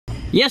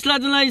Yes,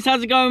 lads and ladies,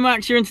 how's it going?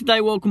 Max here, and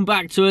today welcome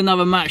back to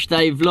another match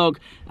day vlog.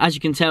 As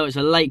you can tell, it's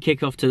a late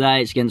kickoff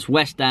today. It's against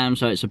West Ham,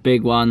 so it's a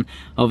big one.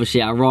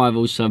 Obviously our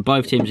rivals, so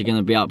both teams are going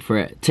to be up for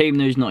it. Team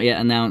news not yet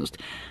announced.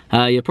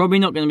 You're probably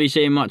not going to be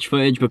seeing much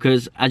footage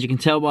because, as you can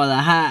tell by the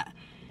hat,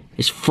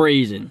 it's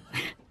freezing.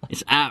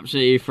 It's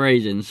absolutely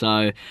freezing,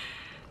 so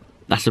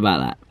that's about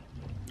that.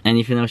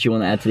 Anything else you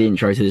want to add to the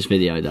intro to this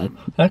video, Dad?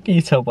 How can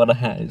you tell by the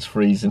hat it's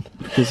freezing?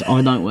 Because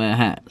I don't wear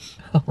hats.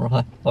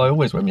 Alright, I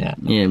always wear my hat.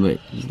 Yeah, but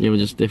you're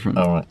just different.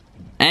 Alright.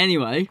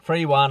 Anyway.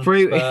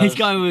 3-1. He's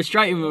going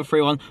straight in with a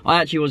 3-1.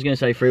 I actually was going to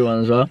say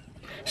 3-1 as well.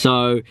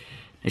 So,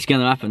 it's going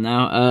to happen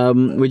now.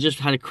 We just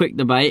had a quick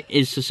debate.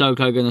 Is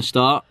Sissoko going to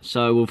start?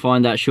 So, we'll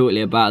find out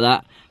shortly about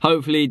that.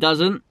 Hopefully he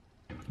doesn't.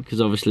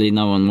 Because obviously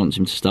no one wants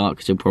him to start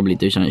because he'll probably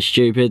do something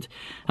stupid.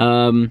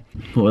 What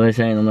were they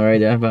saying on the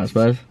radio about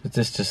Spurs?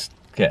 Just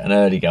get an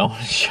early goal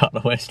and shut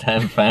the West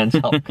Ham fans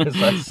up because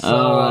they're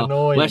so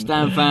annoying. West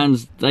Ham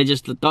fans, they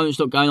just don't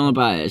stop going on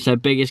about it. It's their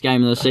biggest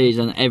game of the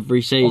season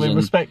every season. I mean,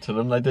 respect to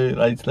them,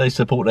 they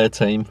support their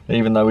team.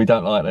 Even though we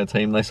don't like their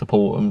team, they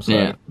support them, so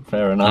yeah,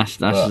 fair enough.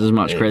 That's as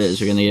much credit as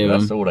we're going to give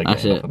them. That's all they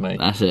get off of me.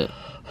 That's it.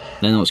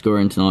 They're not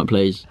scoring tonight,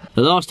 please.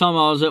 The last time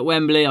I was at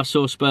Wembley, I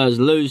saw Spurs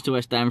lose to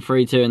West Ham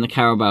 3-2 in the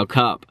Carabao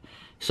Cup.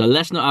 So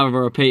let's not have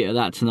a repeat of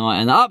that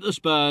tonight. And up the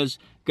Spurs,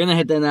 gonna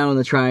head there now on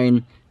the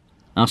train.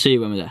 I'll see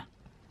you when we're there.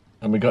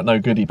 And we got no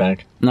goodie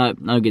bag. No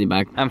goodie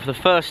bag. And for the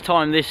first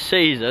time this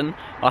season,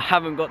 I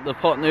haven't got the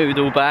pot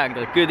noodle bag,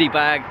 the goodie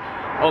bag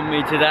on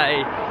me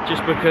today,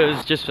 just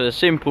for the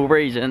simple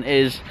reason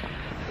is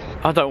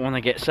I don't want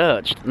to get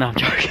searched. No, I'm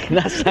joking.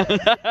 That's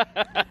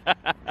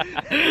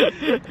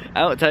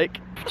outtake.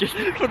 Just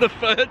for the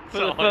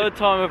third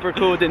time of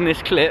recording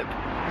this clip,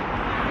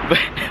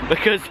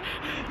 because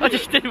I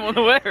just didn't want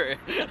to wear it.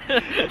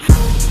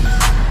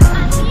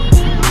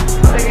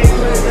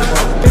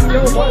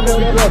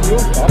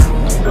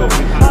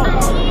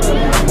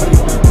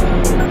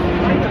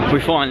 We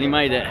finally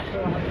made it.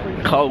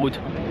 Cold.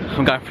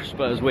 I'm going for a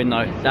Spurs win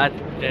though. Dad,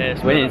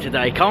 yes, winning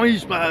today. Come on,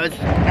 Spurs.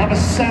 Number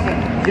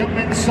 7,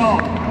 Heung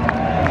Song.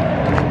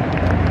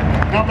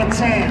 Number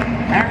 10,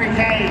 Harry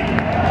Kane.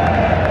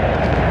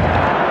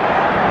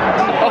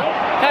 Oh,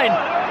 Kane.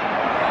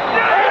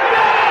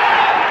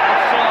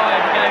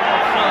 Offside, game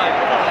offside.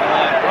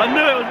 I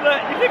knew it was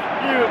that.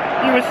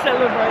 You were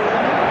celebrating.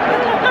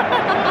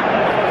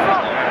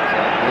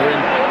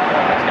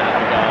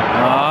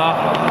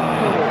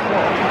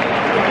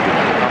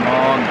 Come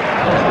on.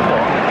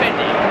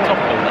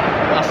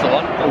 That's the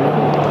one.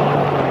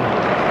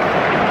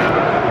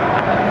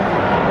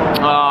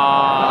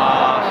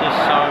 Ah, this is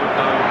so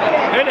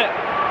cool. Hit it.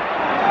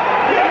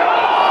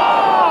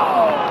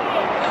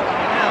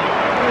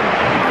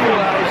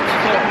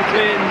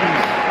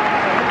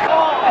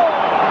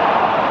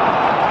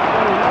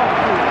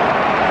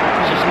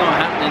 It's just not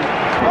happening.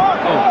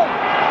 Oh.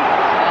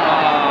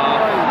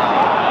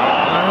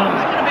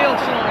 It's going to be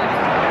offside.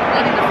 I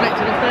think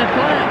deflected a fair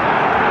player.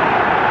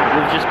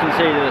 We've just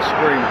conceded a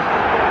scream.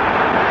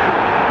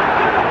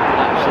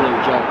 Absolute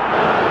joke.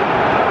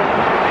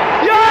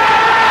 Yeah!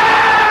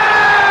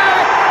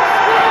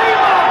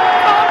 Screamer!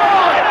 Come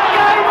on!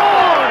 Game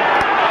on!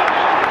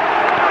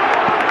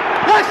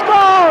 Let's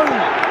go!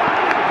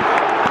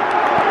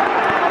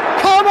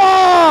 Come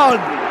on!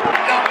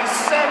 Number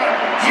 7,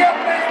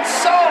 Heung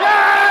Song.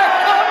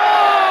 Yeah! Come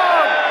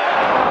on!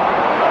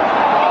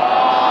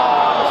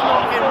 It's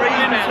not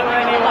getting to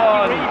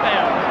anyone.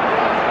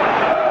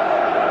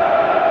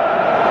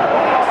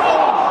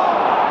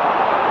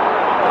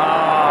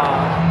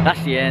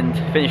 That's the end.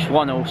 Finished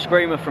 1-0.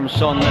 Screamer from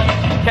Son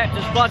that kept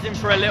us buzzing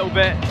for a little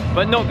bit,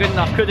 but not good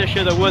enough. Coulda,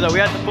 shoulda, woulda. We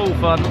had the ball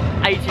for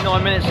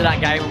 89 minutes of that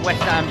game, and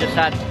West Ham just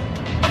had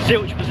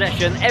zilch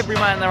possession, every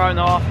man in their own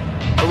half,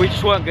 but we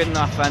just weren't good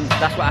enough, and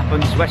that's what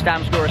happens. West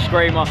Ham score a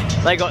screamer.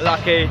 They got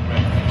lucky.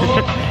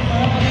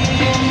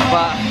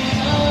 But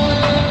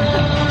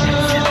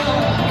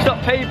stop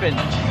peeping.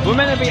 We're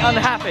meant to be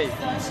unhappy.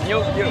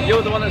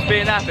 You're the one that's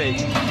being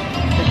happy.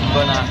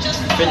 But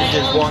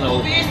finishes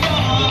 1-0.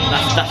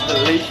 That's the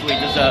least we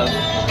deserve.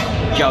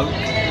 Joke.